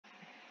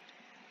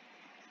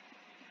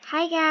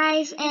Hi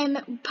guys,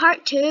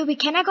 part 2, we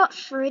kinda got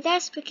through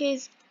this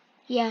because,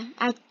 yeah,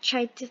 I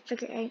tried to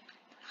figure it out.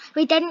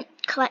 We didn't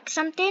click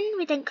something,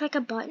 we didn't click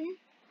a button,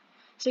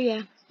 so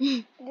yeah.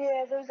 Yeah,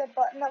 there was a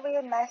button that we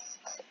had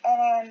missed,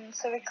 and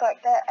so we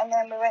clicked it, and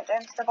then we went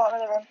down to the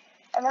bottom of the room.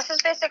 And this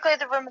is basically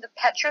the room with the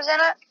pictures in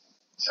it.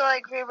 So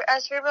like,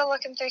 as we were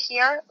looking through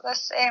here,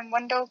 this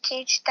window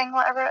cage thing,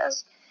 whatever it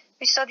is,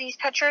 we saw these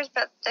pictures,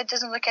 but it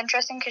doesn't look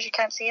interesting because you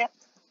can't see it.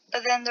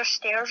 But then there's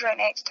stairs right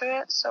next to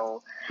it,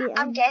 so yeah.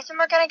 I'm guessing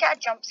we're going to get a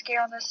jump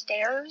scare on the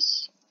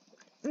stairs.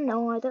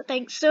 No, I don't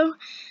think so.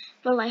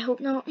 Well, I hope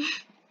not.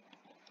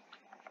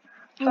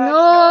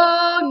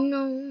 But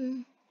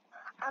No.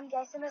 I'm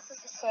guessing this is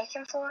the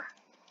second floor.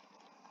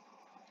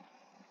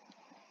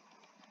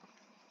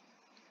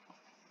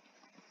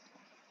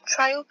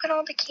 Try open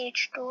all the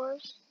cage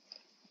doors.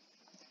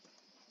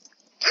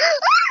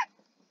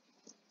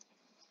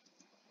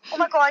 Oh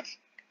my god.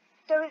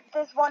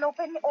 There's one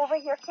open over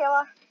here,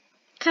 Kayla.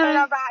 And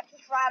a rat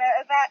just ran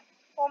out of it.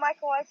 Oh my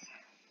god.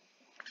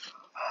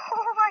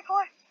 Oh my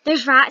god.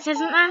 There's rats,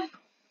 isn't there?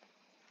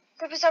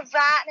 There was a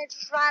rat and it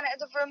just ran out of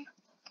the room.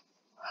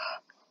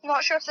 I'm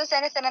not sure if there's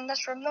anything in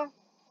this room though.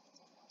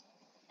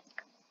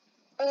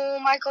 Oh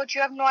my god, you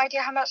have no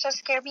idea how much that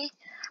scared me.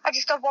 I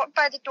walked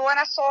by the door and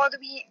I saw the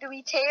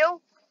wee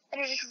tail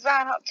and it just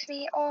ran up to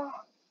me. Oh,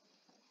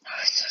 that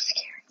was so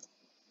scary.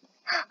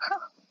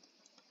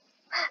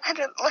 I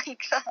didn't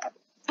like that.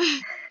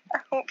 I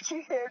hope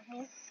you heard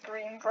me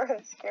scream for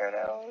how scared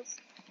I was.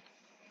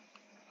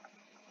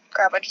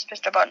 Crap, I just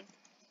pushed a button.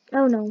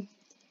 Oh no.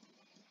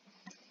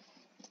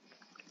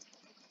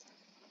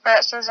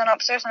 Right, so there's an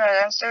upstairs and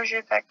a downstairs,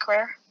 you pick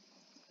where.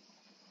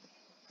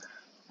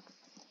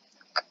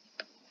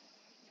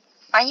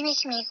 Why are you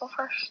making me go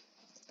first?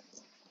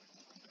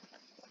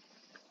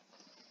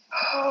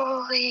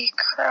 Holy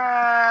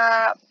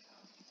crap.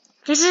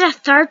 This is a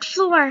 3rd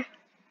floor.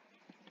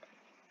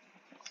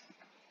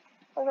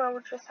 Oh well,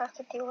 we'll just have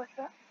to deal with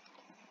it.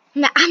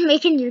 Nah, I'm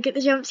making you get the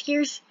jump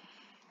scares.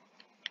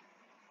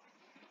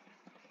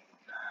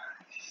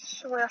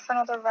 So if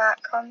another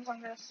rat comes,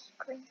 I'm gonna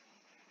scream.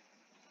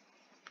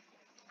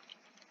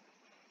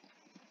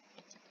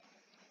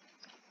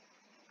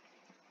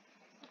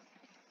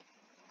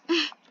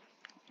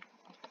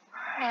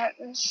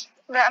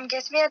 Right, I'm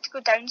guessing we had to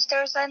go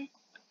downstairs then.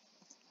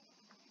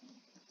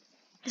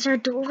 Is there a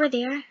door over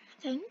there, I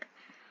think?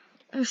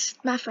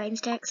 My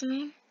friend's texting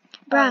me.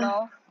 Bruh. Oh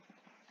no.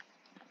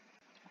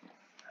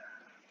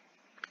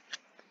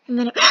 A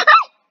minute.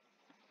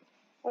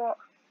 What?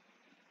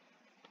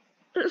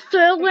 It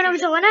fell when I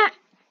was on it.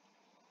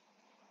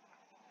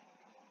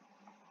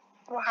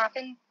 What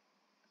happened?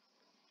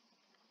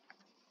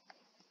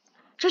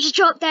 Tried to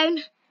drop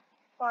down.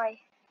 Why?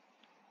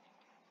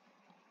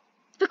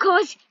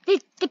 Because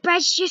the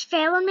bridge just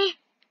fell on me.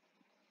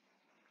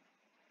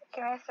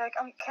 Give me a sec.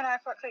 Can I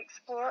quickly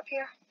explore up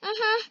here?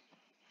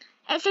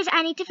 It says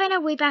I need to find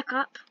a way back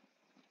up.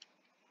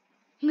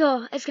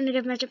 No, it's gonna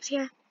give me a jump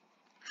scare.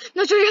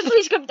 No, Julia,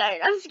 please come down.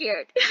 I'm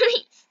scared.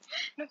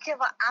 Okay,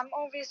 but I'm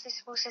obviously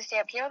supposed to stay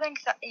up here then,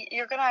 because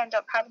you're gonna end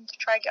up having to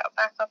try get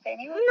back up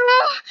anyway.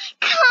 No,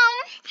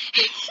 come.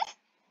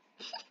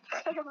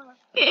 Calm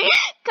down.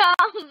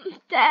 Calm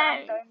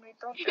down, we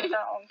don't do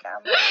that on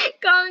camera.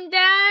 Calm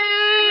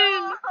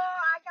down. No,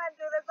 I can't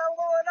do this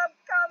alone. I'm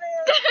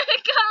coming.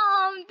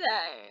 Calm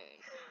down.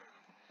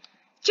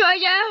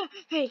 Georgia.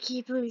 Right,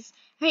 okay, please.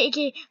 Right,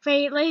 okay.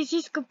 Right, let's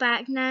just go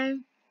back now.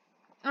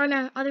 Oh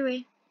no, other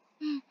way.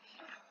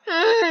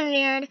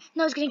 Lord.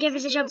 No, it's gonna give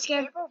us a jump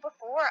scare. Table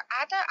before.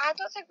 I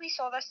don't think we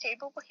saw this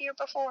table here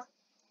before.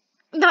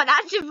 No,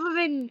 that's a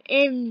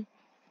woman.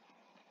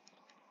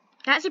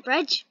 That's a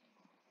bridge.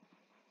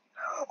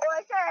 Oh,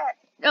 is it?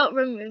 Oh,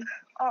 wrong way.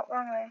 Oh,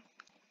 wrong way.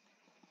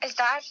 Is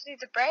that actually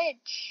the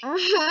bridge?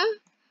 Uh-huh.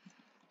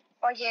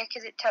 Oh yeah,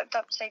 because it tipped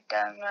upside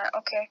down. Right,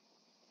 okay.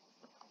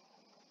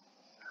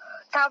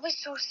 That was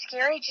so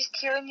scary, just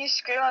hearing you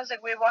scream. I was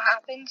like, wait, what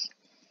happened?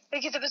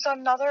 Because it was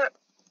another...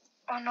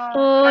 Oh no.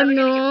 Oh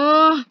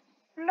no.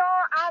 No,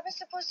 I was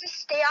supposed to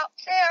stay up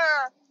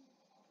there.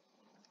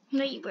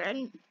 No, you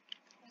weren't.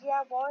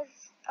 Yeah, I was.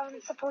 I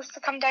wasn't supposed to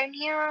come down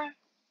here.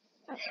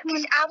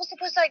 Because I was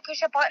supposed to like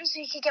push a button so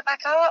you could get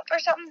back up or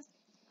something.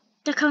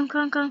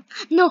 Come.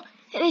 No,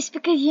 it's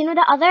because you know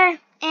the other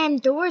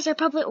doors are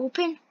probably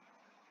open.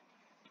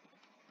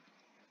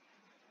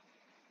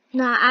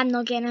 Nah, I'm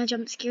not getting a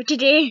jump scare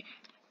today.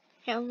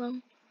 Hell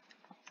no.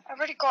 I've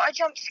already got a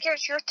jump scare.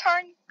 It's your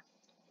turn.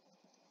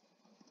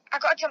 I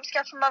got a jump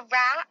scare from a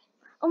rat.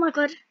 Oh my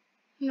god.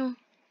 No.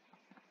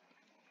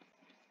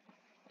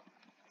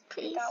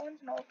 Please. That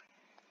one's not.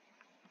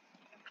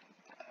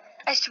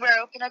 I swear,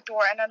 open a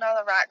door and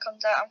another rat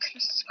comes out. I'm gonna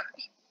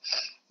scream.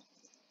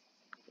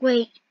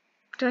 Wait,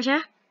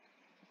 Georgia?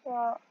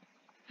 What?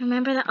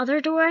 Remember the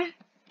other door?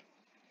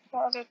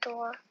 What other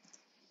door?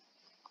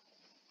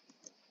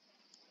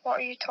 What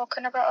are you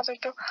talking about, other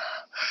door?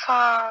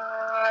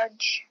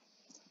 Fudge.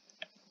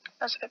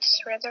 I was about to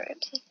swear there,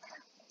 oopsie.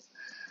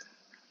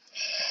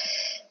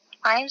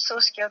 I am so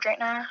scared right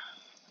now.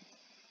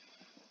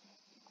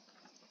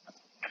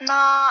 No,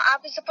 I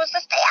was supposed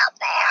to stay up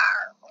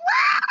there.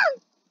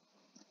 Wow.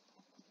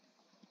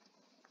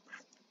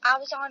 I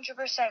was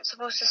 100%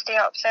 supposed to stay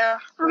up there.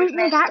 Oh, We've wait,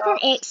 no, messed that's an up.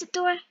 exit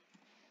door.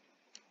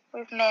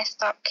 We've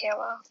messed up,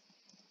 Kayla.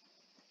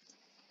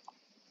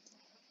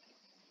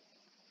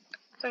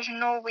 There's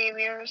no way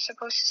we were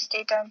supposed to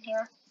stay down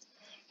here.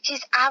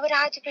 Jeez, I would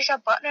have had to push a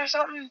button or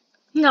something.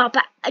 No,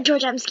 but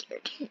George, I'm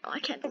scared. No, I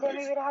can't do But then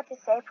we this. would have had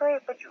to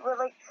separate, but we're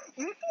like,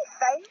 you'd be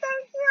fine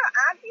down here.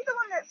 I'd be the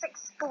one that's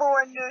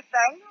exploring new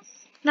things.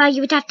 No,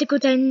 you would have to go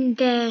down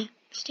the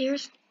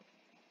stairs.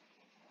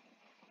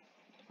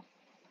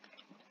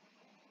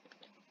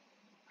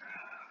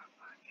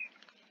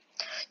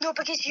 No,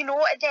 because you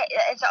know, at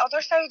the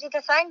other side of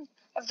the thing,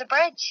 of the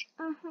bridge,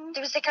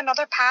 there was like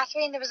another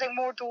pathway and there was like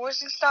more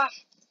doors and stuff.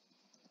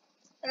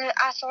 And then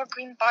I saw a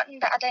green button,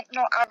 but I didn't,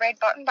 not a red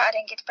button, but I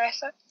didn't get to press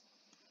it.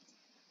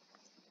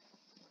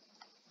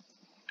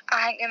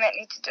 I think we might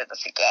need to do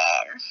this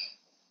again.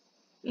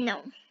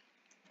 No.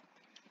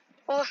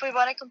 Well, if we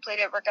want to complete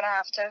it, we're going to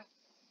have to.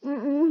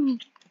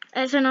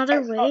 There's another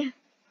It's way.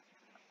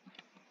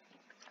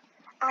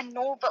 I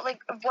know, but like,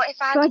 what if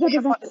I had to Georgia, push a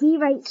there's a button? key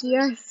right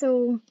here,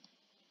 so,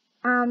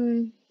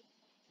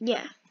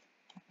 yeah.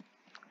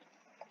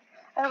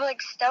 And I'm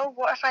like, still,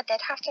 what if I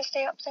did have to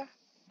stay up there?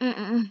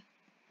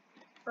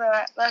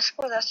 Right, let's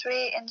go this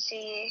way and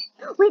see.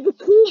 Wait, the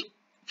key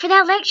for the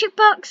electric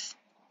box.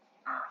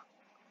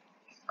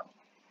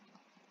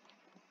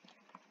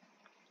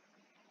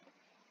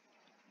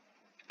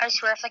 I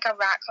swear if like a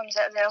rat comes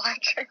out of the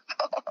electric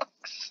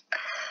box.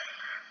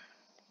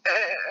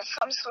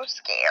 I'm so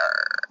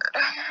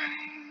scared.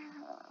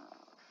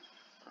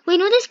 We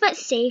know this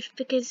bit's safe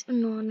because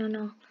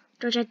no.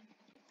 Georgia,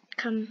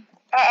 come.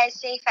 It is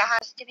safe, it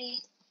has to be.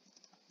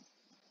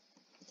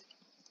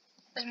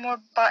 There's more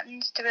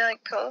buttons. Do we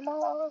like pull them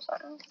all or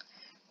something?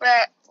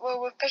 Right,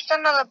 well we've pushed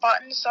another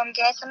button, so I'm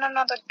guessing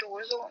another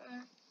door's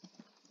open.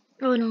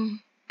 Oh no.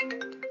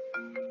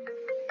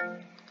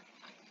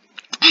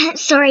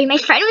 Sorry, my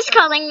friend was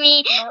calling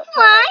me. No,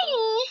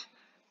 Why?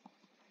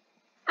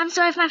 I'm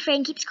sorry if my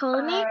friend keeps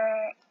calling me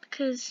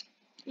because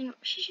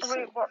she's just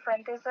wait, what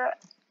friend is it?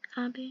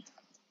 Abby.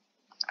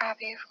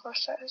 Abby, of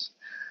course it is.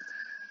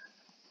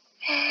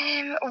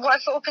 What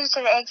if it opens to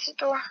the exit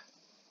door?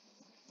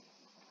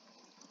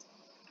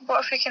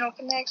 What if we can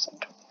open the exit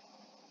door?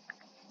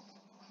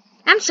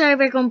 I'm sorry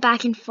we're going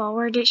back and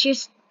forward. It's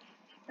just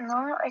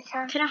No, I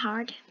can't. kind of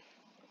hard.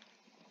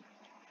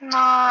 No,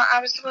 I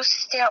was supposed to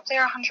stay up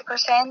there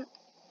 100%.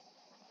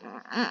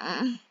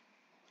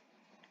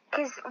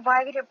 Because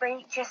why would it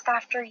break just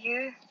after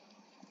you?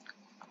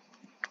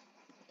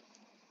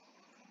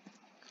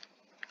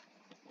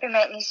 We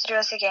might need to do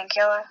this again,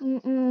 Kayla.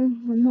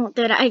 I'm not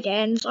doing it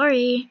again.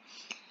 Sorry.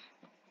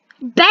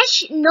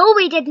 Bish, no,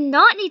 we did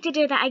not need to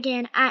do that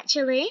again,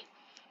 actually.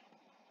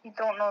 You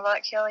don't know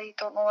that, Kayla. You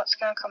don't know what's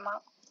going to come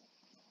up.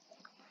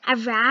 A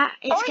rat.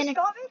 It's gonna.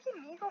 Stop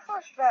making me go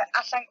first. Right,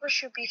 I think we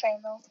should be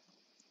fine, though.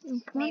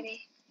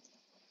 Maybe.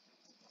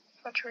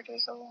 Which way do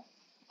we go?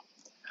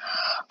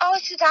 Oh,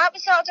 so that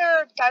was the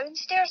other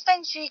downstairs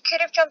thing. So you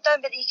could have jumped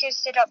down, but you could have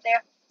stayed up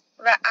there.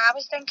 Right, I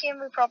was thinking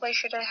we probably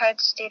should have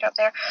had stayed up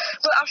there.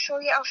 Look, I'll show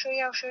you.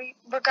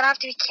 We're going to have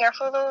to be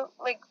careful, though.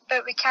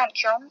 But we can't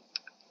jump.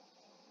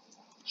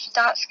 So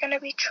that's going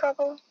to be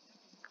trouble.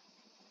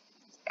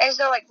 Is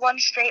there, one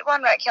straight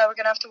one? Right, Kelly, we're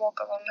going to have to walk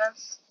along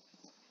this.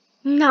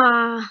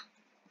 Nah.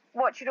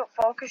 Watch you don't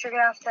fall, because you're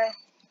going to have to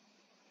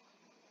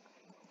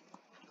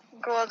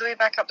go all the way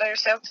back up there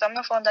yourself, because I'm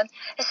not falling down.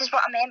 This is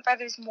what I meant by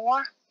there's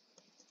more.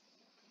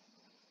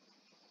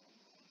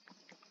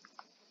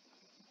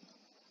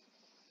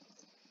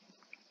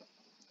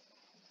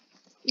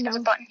 No. There's a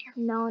button here.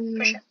 No.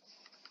 Push it.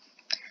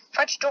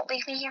 Fudge, don't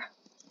leave me here.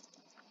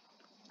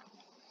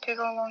 Do we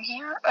go along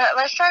here?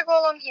 Let's try go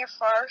along here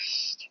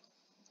first.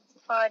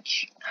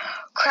 Fudge.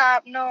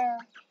 Crap, no.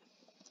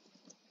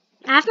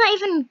 I've not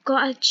even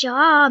got a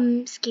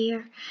jump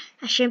scare.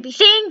 I shouldn't be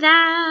saying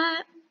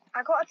that.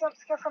 I got a jump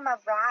scare from a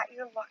rat.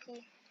 You're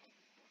lucky.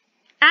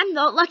 I'm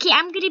not lucky.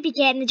 I'm going to be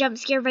getting the jump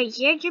scare right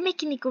here. You're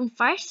making me go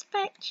first,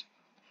 bitch.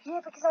 Yeah,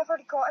 because I've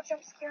already got a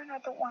jump scare and I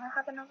don't want to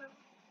have another one.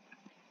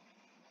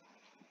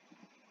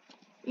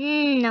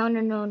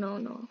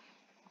 No.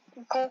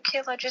 Go,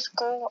 Kayla, just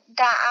go.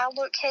 That I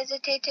look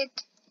hesitated.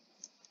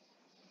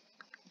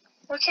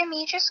 Look at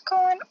me just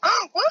going.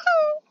 Oh,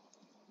 woohoo!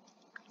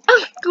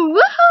 Oh,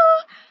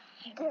 woohoo!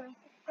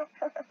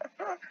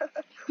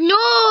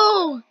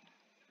 No!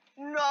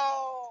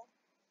 No!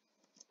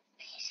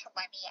 Please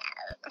let me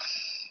out.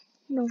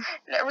 No.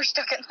 No, we're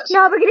stuck in this.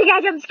 No, we're gonna get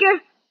a jump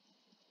scare.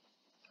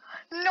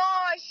 No,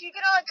 she's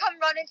gonna come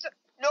running to.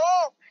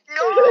 No!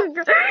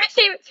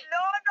 Save it. No!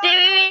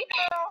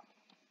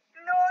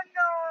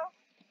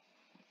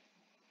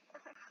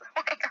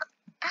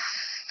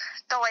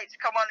 The lights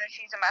come on and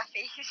she's in my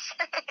face.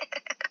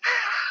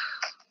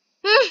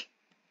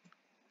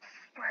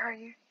 Where are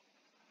you?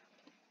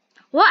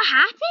 What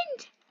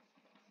happened?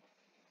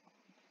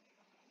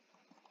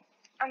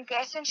 I'm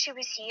guessing she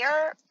was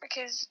here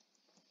because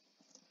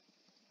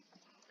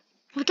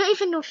We don't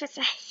even know if it's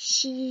a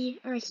she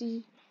or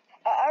he.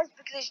 It is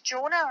because it's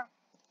Jonah.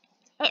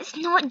 It's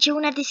not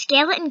Jonah. The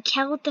skeleton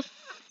killed the.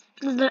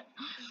 No,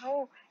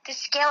 the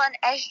skeleton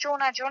is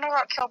Jonah. Jonah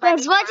got killed by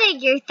Liz, the what dragon.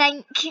 did you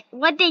think?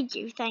 What did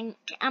you think?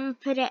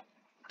 Put it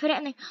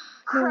in the. No.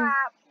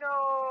 Crap, no.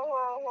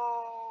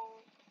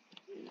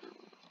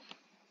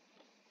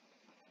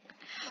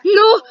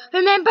 No,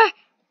 remember,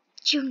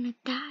 Jonah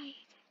died.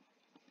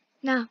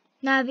 No,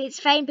 but it's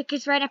fine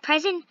because we're in a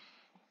prison.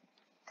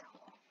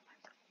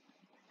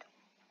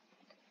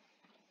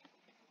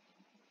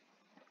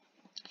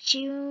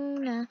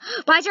 Jonah.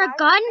 Why is there a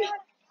gun?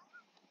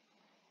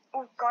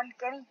 Oh, gun,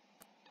 gimme.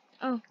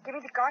 Oh. Give me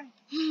the gun.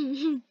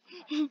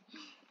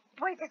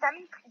 Wait, does that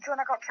mean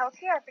Jonah got killed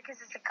here because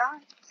it's a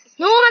gun?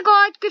 No, oh my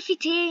god,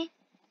 graffiti.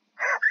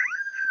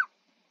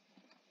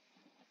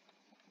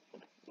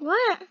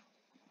 What?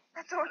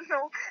 I don't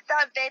know.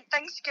 That dead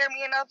thing scared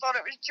me and I thought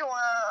it was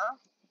Jonah.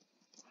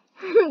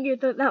 You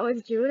thought that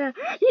was Jonah.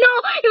 No,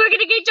 you were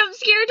gonna get jump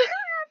scared.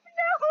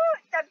 No,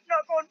 that's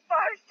not going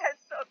first.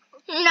 That's so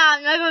close. No,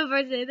 I'm not going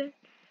first either.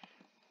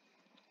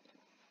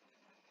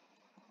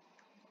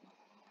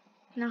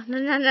 No,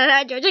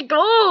 Georgia,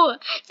 go!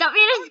 Stop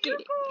being a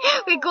scared.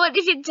 We go at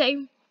the same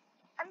time.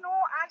 I know,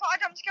 I got a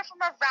jump scare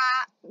from a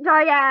rat. Oh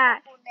yeah.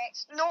 Go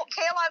next. No,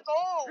 Kayla,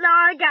 go. No,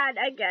 I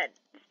can't.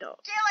 Stop.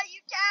 Kayla,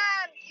 you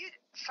can.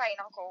 Fine,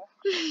 I'll go.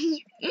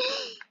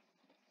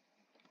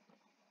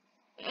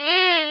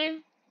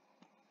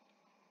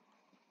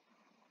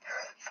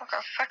 Fuck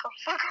off.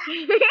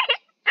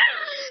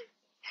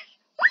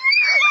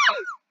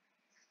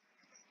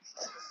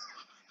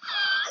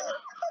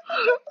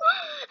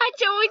 I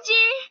told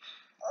you.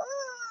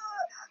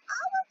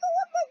 I was the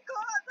one that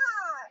got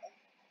that.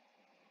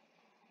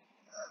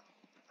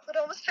 It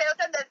almost fell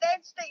down the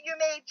vents that you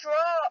made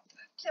drop.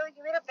 Kayla,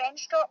 you made a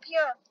bench drop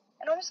here.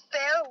 It almost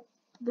fell.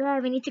 Yeah,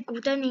 we need to go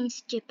down and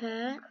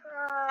stupid.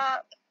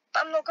 Crap.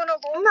 I'm not gonna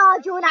go. No,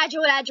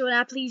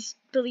 Jonah, please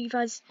believe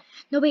us.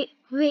 No, wait.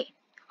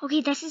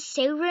 Okay, this is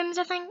cell rooms,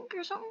 I think,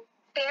 or something.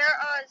 Spare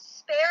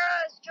us,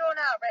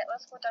 Jonah. Right,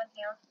 let's go down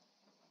here.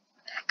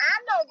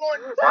 I'm not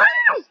going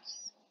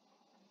first.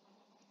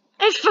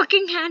 It's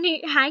fucking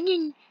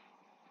hanging.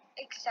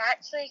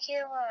 Exactly,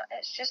 Kayla.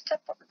 It's just a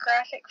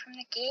graphic from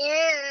the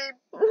game.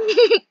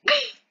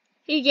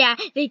 Yeah,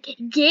 the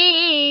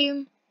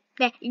game.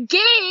 That's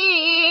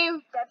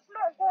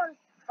not going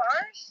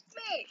first,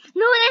 mate.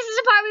 No, this is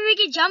the part where we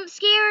get jump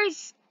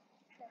scares.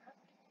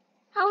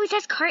 Oh, it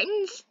says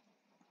curtains.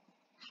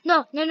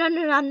 No,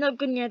 I'm not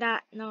going near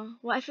that. No,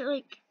 what I feel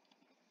like.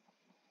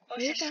 Oh,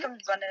 she just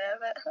comes running out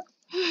of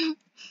it.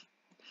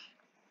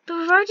 But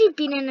we've already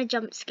been in a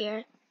jump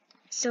scare,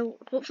 so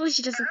hopefully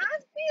she doesn't.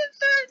 I've been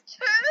there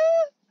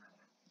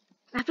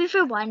too. I've been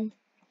for one.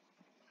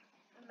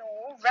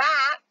 No,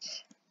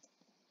 rat.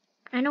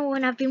 I know,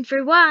 and I've been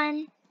for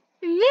one.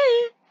 I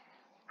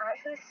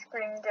actually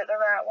screamed at the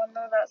rat one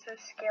though. That's how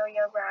scary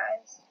a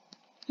rat is.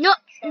 No.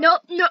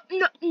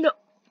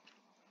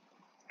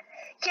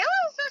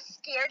 Kayla's a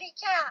scaredy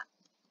cat.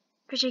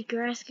 Because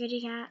you're a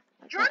scaredy cat.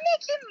 You're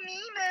making me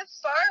move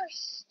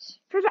first.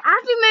 Because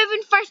I've been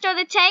moving first all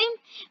the time.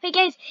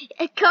 Because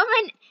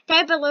comment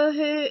down below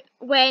who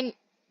went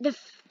the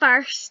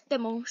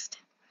most.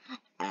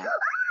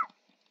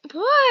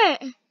 What?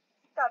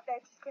 That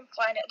bed just came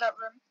flying out of that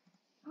room.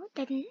 No, it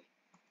didn't.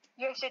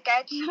 Yes, it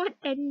did. No,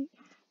 it didn't.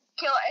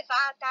 Kayla, if I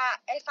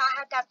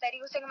had that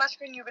video thing on my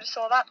screen, you would have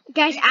saw that.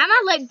 Guys, I'm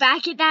gonna look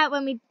back at that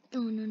when we.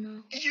 Oh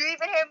no. Did you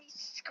even hear me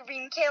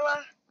scream,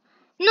 Kayla?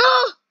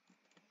 No.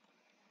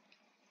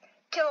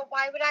 Kayla,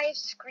 why would I have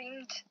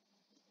screamed?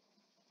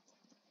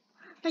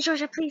 No,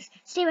 Georgia, please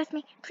stay with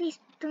me. Please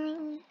don't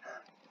leave me.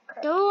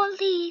 Don't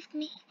leave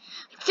me.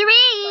 3.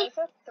 Why is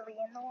there 3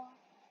 in the wall?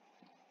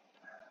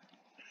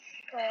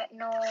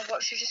 No,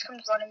 but she just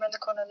comes running around the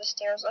corner of the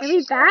stairs. Are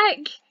we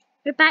back?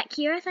 We're back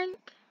here, I think.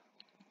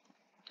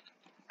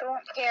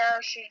 Don't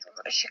care. She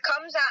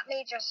comes at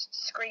me, just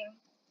scream.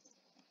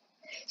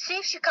 See,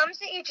 if she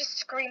comes at you, just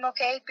scream,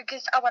 okay?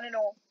 Because I want to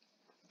know.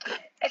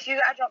 If you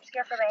got a jump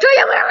scare for me.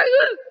 Georgia, where are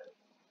you?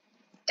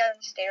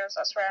 Downstairs,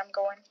 that's where I'm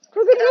going.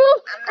 Georgia, no!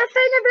 I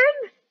found a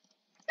room!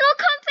 No,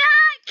 come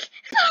back!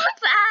 Come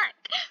back!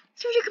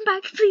 Georgia, come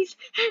back, please.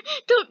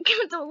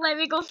 Don't let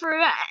me go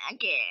through it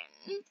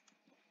again.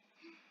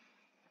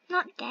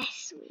 Not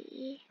this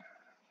way.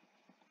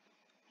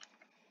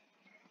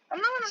 I'm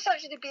not going to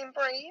touch you to being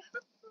brave.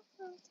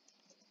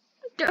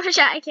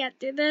 Georgia, I can't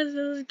do this.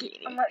 This is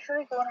scary. I'm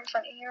literally going in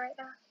front of you right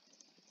now.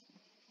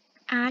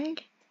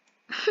 And?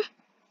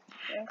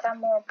 Means I'm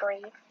more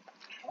brave.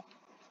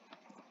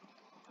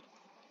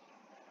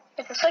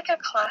 Is this like a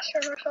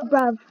classroom or something?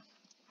 Bruv.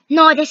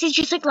 No, this is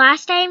just like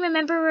last time.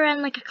 Remember we were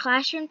in like a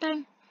classroom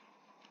thing?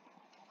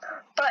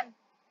 Button.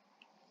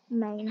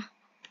 Mine.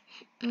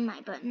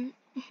 My button.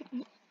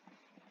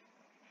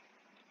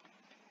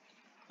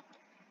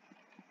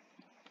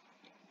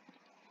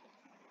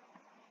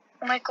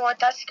 Oh my god,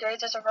 that's scary.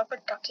 There's a rubber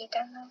ducky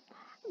down there.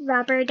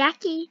 Rubber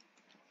ducky.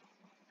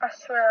 I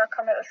swear I'll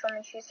come out with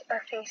something.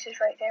 Her face is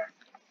right there.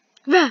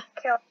 Ruh.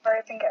 Okay, I'll hurry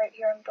up and get out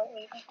here and don't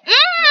leave me.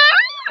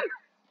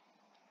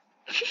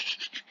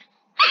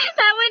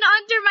 That went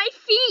under my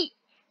feet.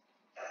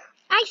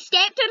 I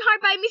stepped on her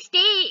by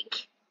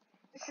mistake.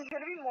 She's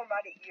gonna be more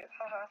mad at you,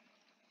 haha.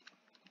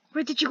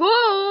 Where did you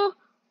go?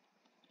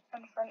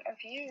 In front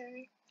of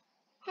you.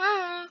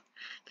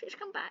 Please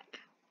come back.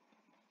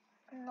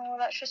 No,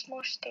 that's just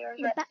more stairs.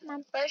 You're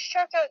Batman. Let's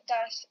check out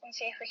this and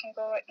see if we can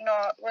go.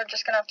 No, we're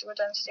just gonna have to go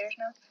downstairs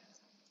now.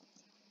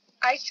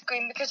 I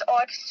screamed because all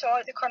I saw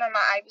at the corner of my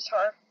eye was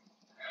her.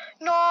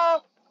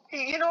 No!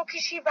 You know,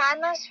 because she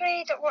ran this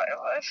way, what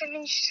if it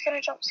means she's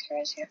gonna jump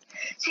scare us here?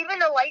 See, when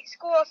the lights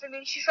go off, it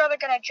means she's rather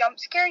gonna jump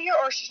scare you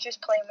or she's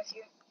just playing with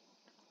you.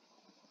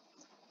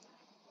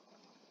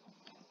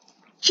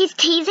 She's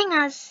teasing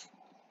us.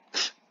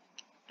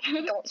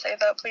 Don't say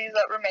that, please.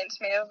 That reminds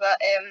me of that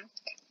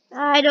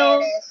I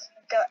know.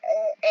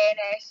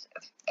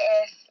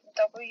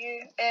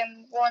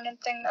 NSFW warning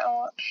thing that I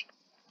watched.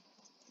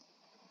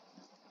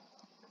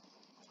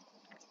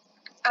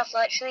 I've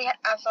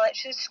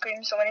literally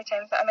screamed so many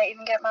times that I might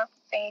even get my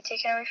thingy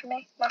taken away from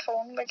me, my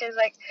phone, because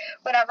like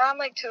whenever I'm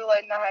like too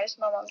loud in the house,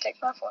 my mum takes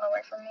my phone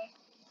away from me,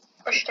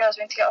 or she tells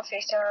me to get off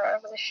FaceTime or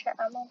whatever the shit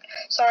I'm on.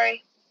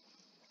 Sorry.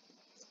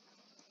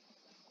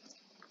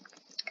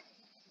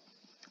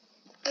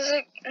 There's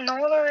like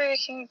no other way I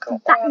can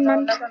go. Oh no,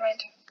 never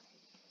mind.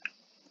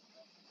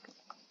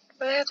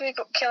 Where the hell do we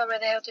go? Kayla, where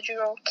the hell did you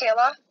go?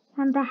 Kayla?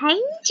 I'm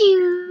behind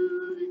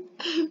you.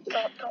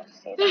 Don't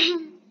say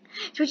that.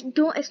 So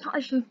it's not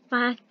even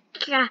bad.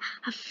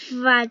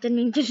 I didn't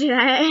mean to say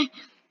that.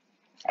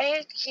 I need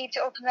a key to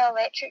open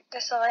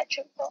this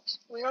electric box.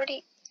 We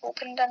already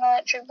opened an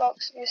electric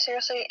box. You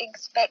seriously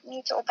expect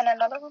me to open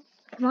another one?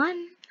 Come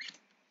on.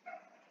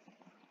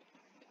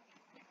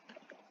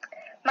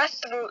 My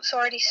throat's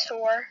already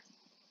sore.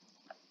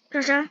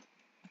 Treasure.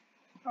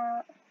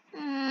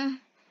 I'm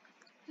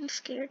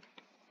scared.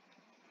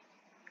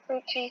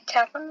 Wait, can you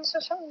tap on this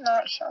or something? No,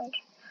 it's not.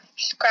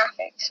 Just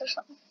graphics or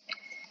something.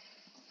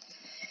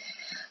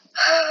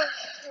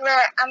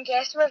 Right, I'm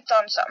guessing we've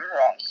done something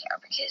wrong here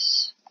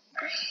because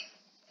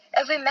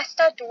if we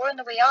missed our door on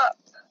the way up.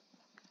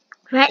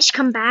 Rich,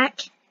 come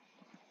back.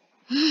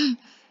 Hurry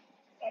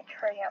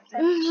up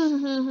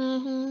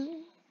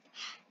then.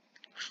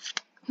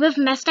 We've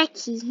missed a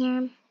key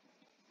here.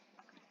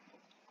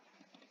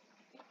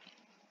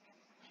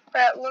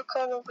 Right, look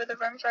all over the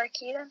room for a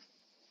key then.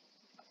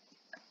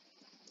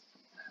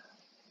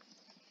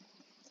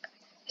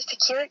 Is the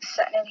key like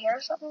sitting in here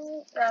or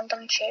something?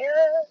 Random chair?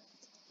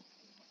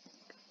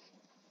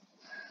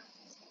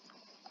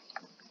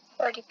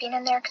 Already been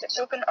in there because it's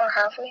open, or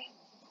have we?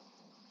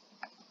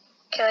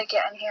 Okay, like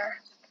get in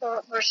here.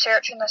 We're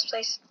searching this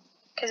place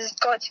because there's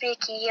got to be a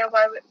key here.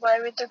 Why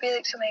would there be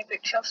like so many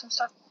bookshelves and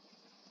stuff?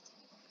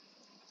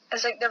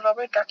 Is like the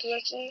rubber ducky a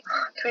key?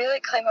 Can we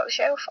like climb up the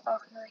shelf? Oh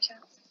no, we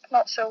can't.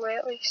 Not so way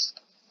at least.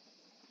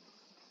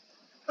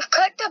 We've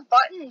clicked a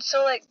button,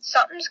 so like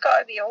something's got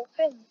to be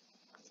open.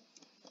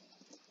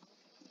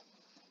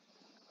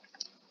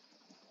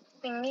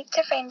 We need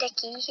to find a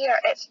key here.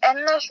 It's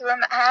in this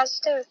room. It has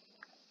to.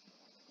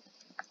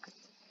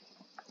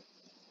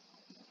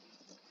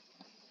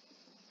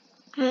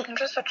 I'm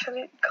just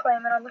literally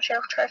climbing on the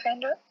shelf to try to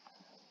find it.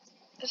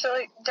 Is it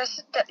like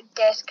this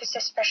desk is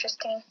suspicious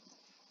to me?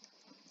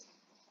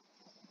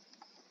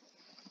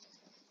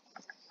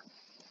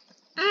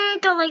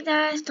 Don't like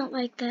this. Don't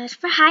like this.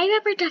 But hi,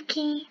 rubber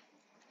ducky.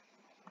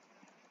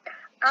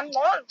 I'm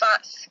not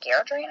that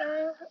scared right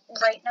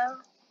now.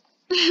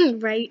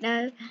 Right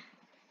now.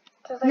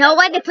 Like, Not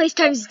when the place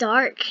turns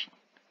dark.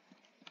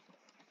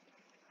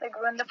 Like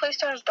when the place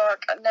turns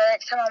dark, the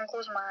next time I'm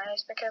closing my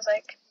eyes because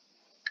like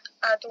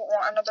I don't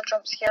want another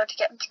jump scare to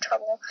get into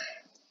trouble.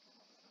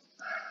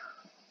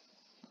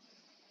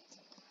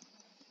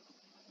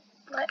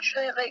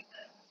 Literally, like,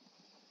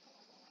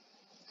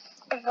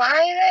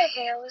 why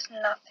the hell is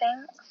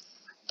nothing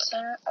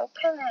fucking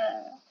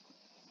opening?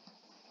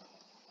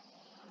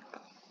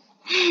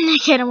 I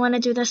kind of want to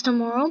do this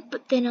tomorrow,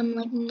 but then I'm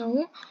like,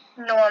 no.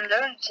 No, I'm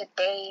doing it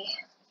today.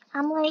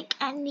 I'm like,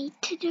 I need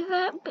to do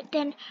it, but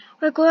then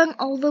we're going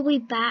all the way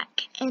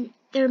back, and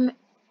there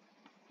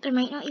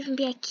might not even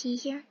be a key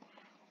here.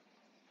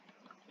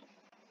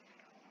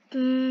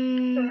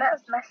 We might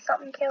have missed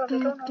something, Caleb. We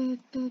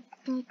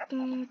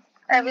don't know.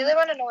 I really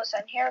want to know what's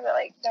in here, but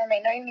like, there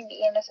might not even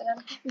be anything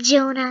in.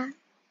 Jonah.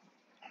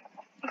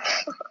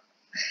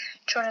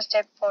 Jonah's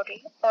dead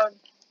body, or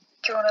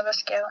Jonah the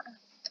skeleton.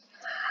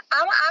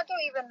 I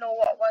don't even know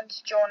what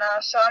one's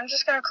Jonah, so I'm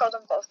just gonna call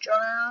them both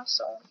Jonah.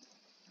 So.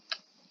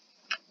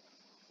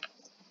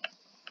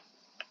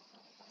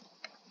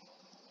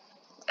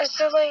 Is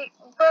there like,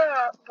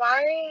 bruh,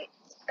 why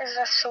is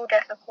this so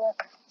difficult?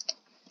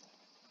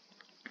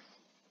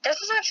 This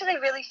is actually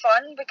really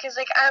fun because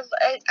like I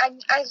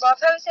love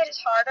how it said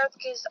it's harder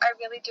because I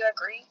really do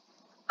agree.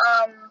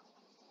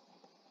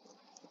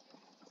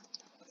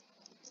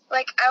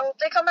 Like I hope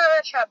they come out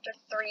of chapter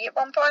 3 at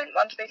one point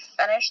once we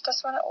finish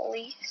this one at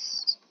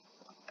least.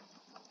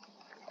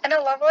 And I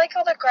love like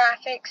all the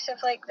graphics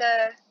of like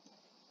the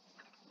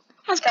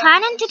I was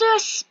planning to do a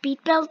speed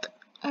build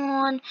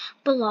on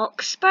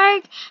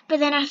Bloxburg, but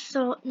then I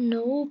thought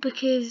no,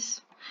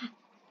 because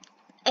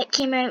it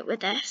came out with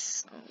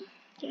this.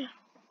 Yeah.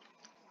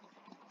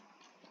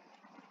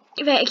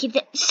 Right,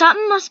 okay,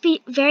 something must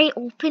be very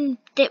open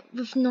that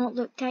we've not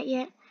looked at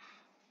yet.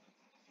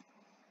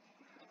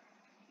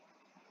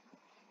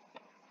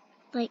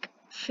 Like,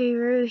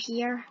 through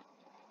here.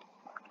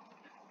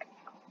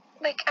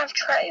 Like, I've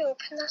tried to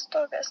open this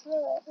door, but it's not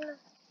opening.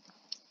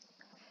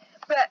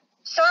 But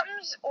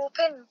something's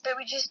open, but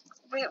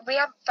we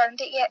haven't found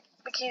it yet,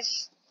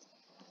 because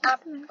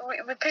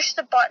we pushed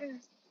the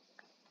button.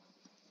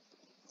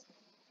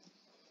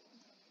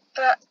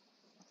 But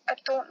I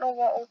don't know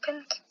what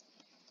opened.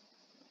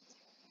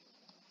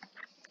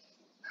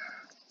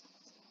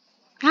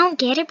 I don't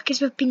get it,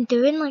 because we've been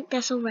doing like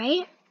this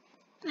alright,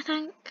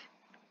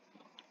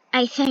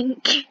 I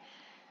think.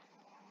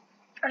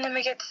 And then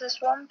we get to this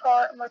one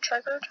part and we're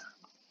triggered.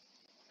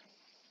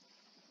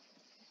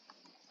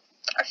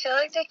 I feel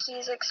like the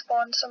keys like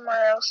spawned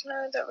somewhere else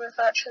now that we've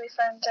actually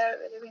found out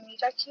that we need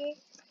a key.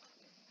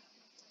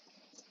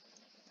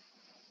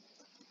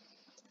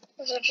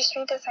 Is it just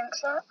me that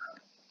thinks that?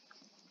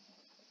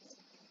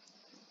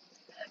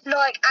 No,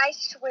 like I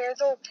swear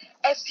though,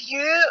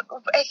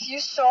 if you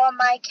saw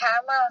my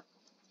camera,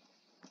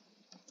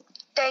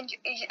 then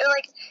you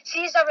like,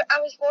 see as I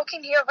was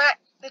walking here, right,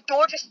 the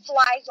door just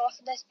flies off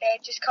and this bed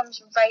just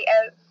comes right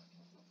out.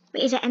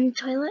 Wait, is it in the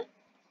toilet?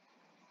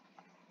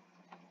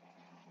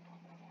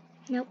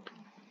 Nope.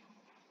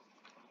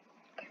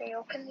 Can we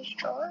open these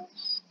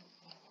drawers?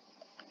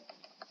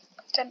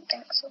 Didn't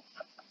think so.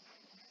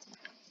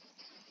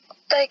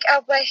 Like, I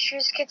wish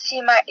you could see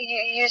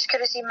you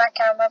could have seen my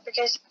camera,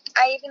 because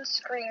I even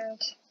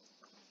screamed.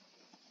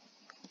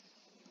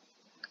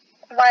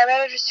 Why would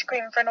I just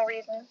scream for no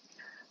reason?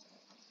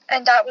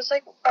 And that was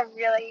like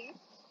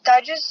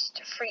that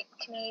just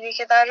freaked me,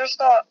 because I just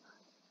thought,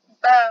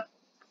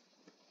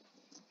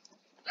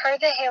 how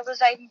the hell is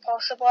that even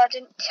possible? I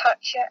didn't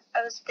touch it.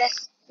 I was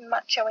this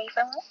much away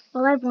from it.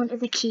 All I want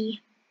is a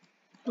key.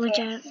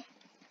 Legit. Yes.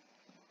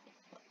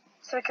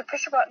 So we could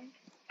push a button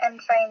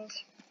and find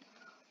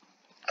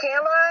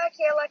Kayla,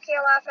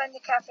 I found the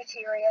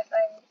cafeteria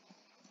thing.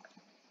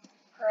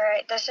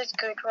 Right, this is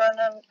good. We're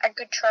on a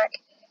good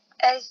track.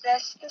 Is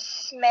this the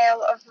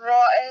smell of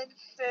rotten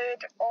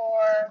food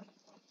or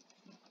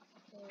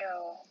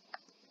no?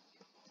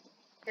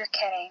 You're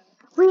kidding.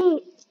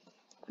 Wait,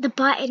 the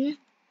button.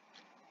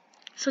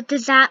 So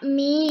does that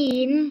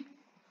mean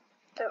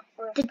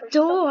the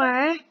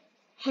door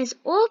has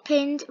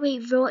opened?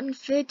 Wait, rotten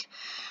food.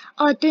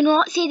 Oh, do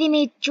not say they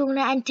made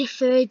Jonah into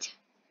food.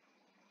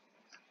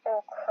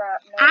 Oh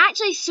crap, no. I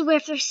actually swear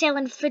if they're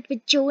selling food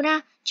with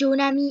Jonah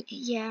meat,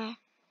 yeah.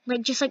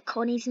 Like, just like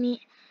Connie's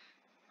meat.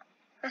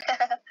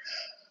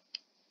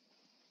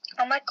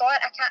 Oh my god,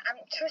 I can't, I'm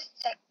too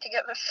sick to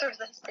get through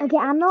this. Okay,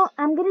 I'm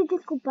gonna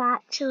just go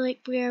back to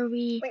like where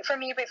we... Wait for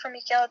me,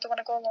 Kayla, I don't want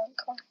to go alone,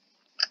 come on.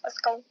 Let's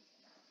go.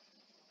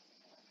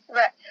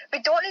 Right, we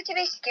don't need to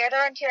be scared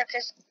around here,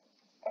 because,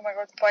 oh my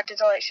god, why did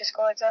the lights just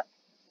go like that?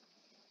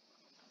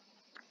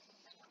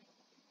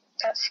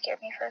 That scared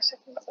me for a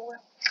second, but oh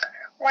well.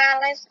 Well,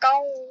 let's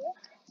go.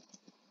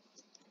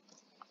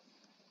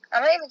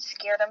 I'm not even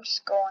scared, I'm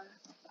just going,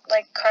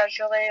 like,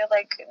 casually,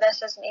 like,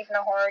 this isn't even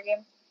a horror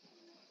game.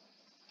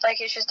 Like,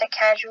 it's just a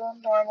casual,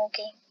 normal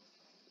game.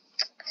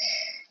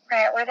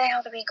 Right, where the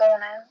hell do we go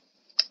now?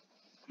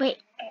 Wait,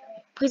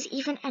 was it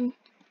even in?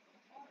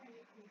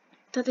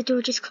 Thought the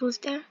door just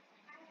closed there.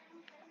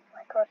 Oh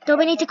my god. Do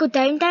we need to go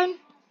down?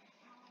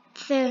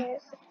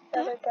 Yes,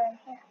 further down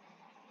here.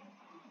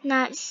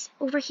 Nah, it's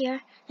over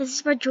here. This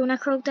is where Jonah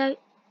crawled out.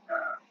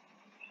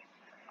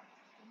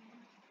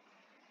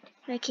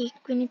 Okay,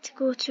 we need to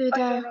go through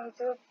Okay, we need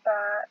to go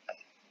back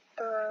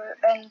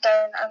through and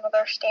down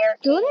another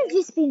staircase. Jonah's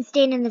just been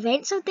staying in the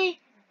vents all day.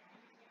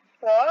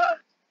 What?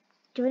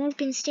 Jonah's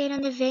been staying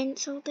in the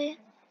vents all day.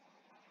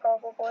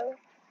 Probably.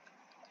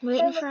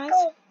 Waiting for us.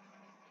 Go.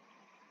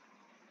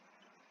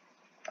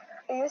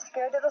 Are you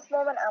scared at this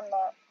moment? I'm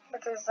not.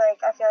 Because,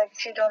 like, I feel like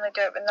she'd only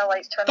do it when the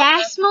lights turn on.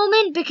 This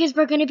moment, because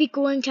we're going to be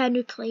going to a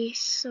new place,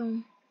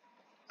 so...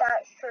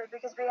 That's true,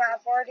 because we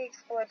have already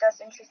explored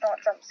this and she's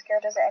not jump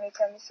scared us at any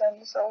time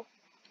soon, so...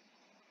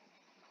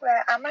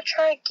 Right, I'm gonna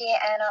try to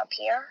get in up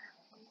here.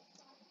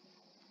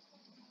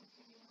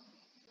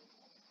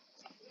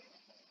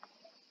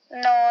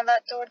 No,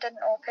 that door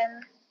didn't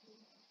open.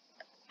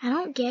 I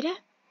don't get it.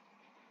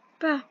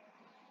 Bruh.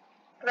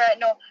 Right,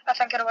 no, I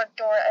think I know what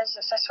door it is.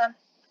 It's this one.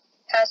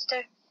 It has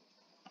to.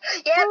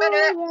 Yeah, I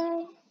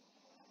knew it.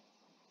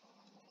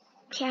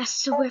 Okay, I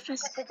swear if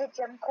This is the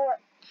gym court.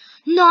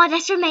 No,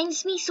 this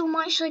reminds me so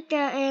much like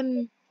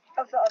the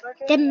Of the other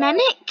game. the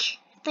Mimic.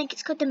 I think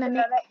it's called the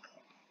Mimic.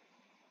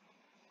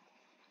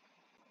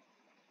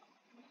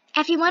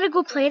 If you want to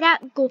go play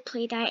that, go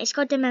play that. It's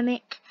called the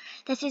Mimic.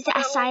 This is the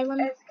asylum.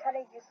 It's kind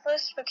of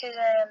useless because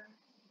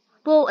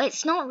well,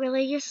 it's not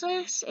really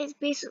useless. It's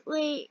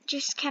basically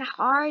just kind of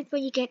hard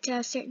when you get to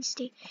a certain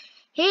stage.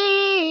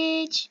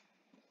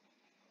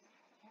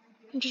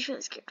 I'm just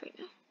really scared right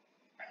now.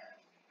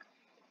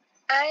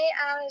 I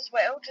am as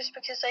well, just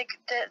because like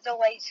the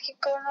lights keep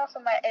going off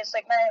and it's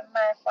like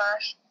my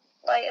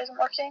flashlight isn't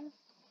working,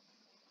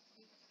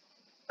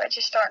 which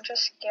is starting to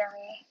scare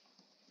me.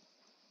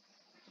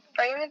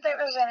 Do I even think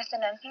there's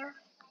anything in here?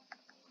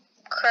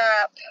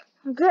 Crap.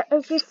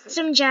 It's just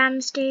some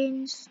jam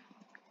stains.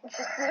 It's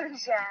just some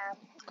jam.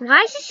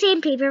 Why is the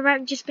same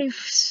paperwork just been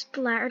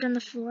splattered on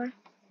the floor?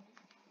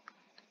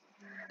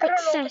 I don't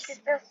know, What's because this?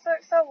 this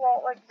looks a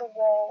lot like the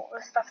wall,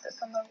 the stuff that's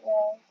on the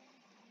wall.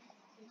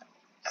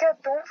 Kid,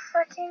 don't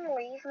freaking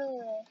leave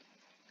me.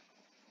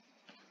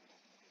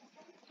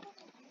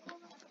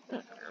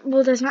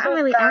 Well, there's not So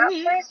really that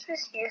any. place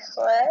was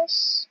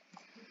useless.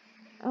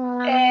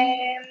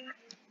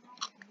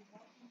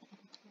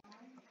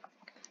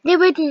 They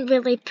wouldn't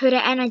really put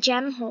it in a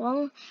gym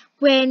hall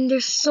when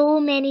there's so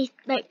many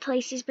like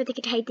places where they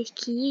could hide the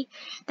key.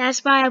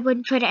 That's why I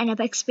wouldn't put it in a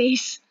big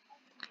space.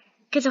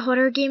 Because a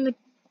horror game would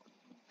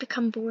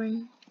become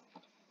boring.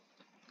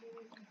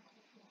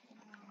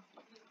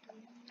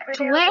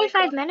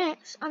 25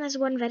 minutes on this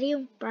one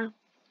video, bro.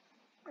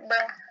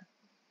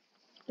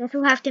 Guess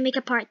we'll have to make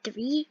a part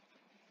 3.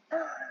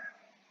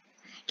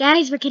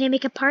 Guys, we're gonna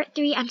make a part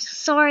 3. I'm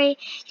sorry.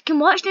 You can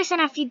watch this in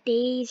a few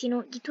days, you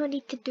know, you don't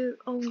need to do it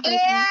all right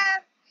now.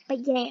 But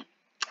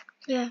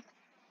yeah.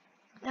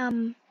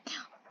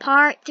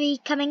 Part 3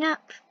 coming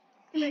up.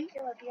 BRB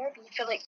for like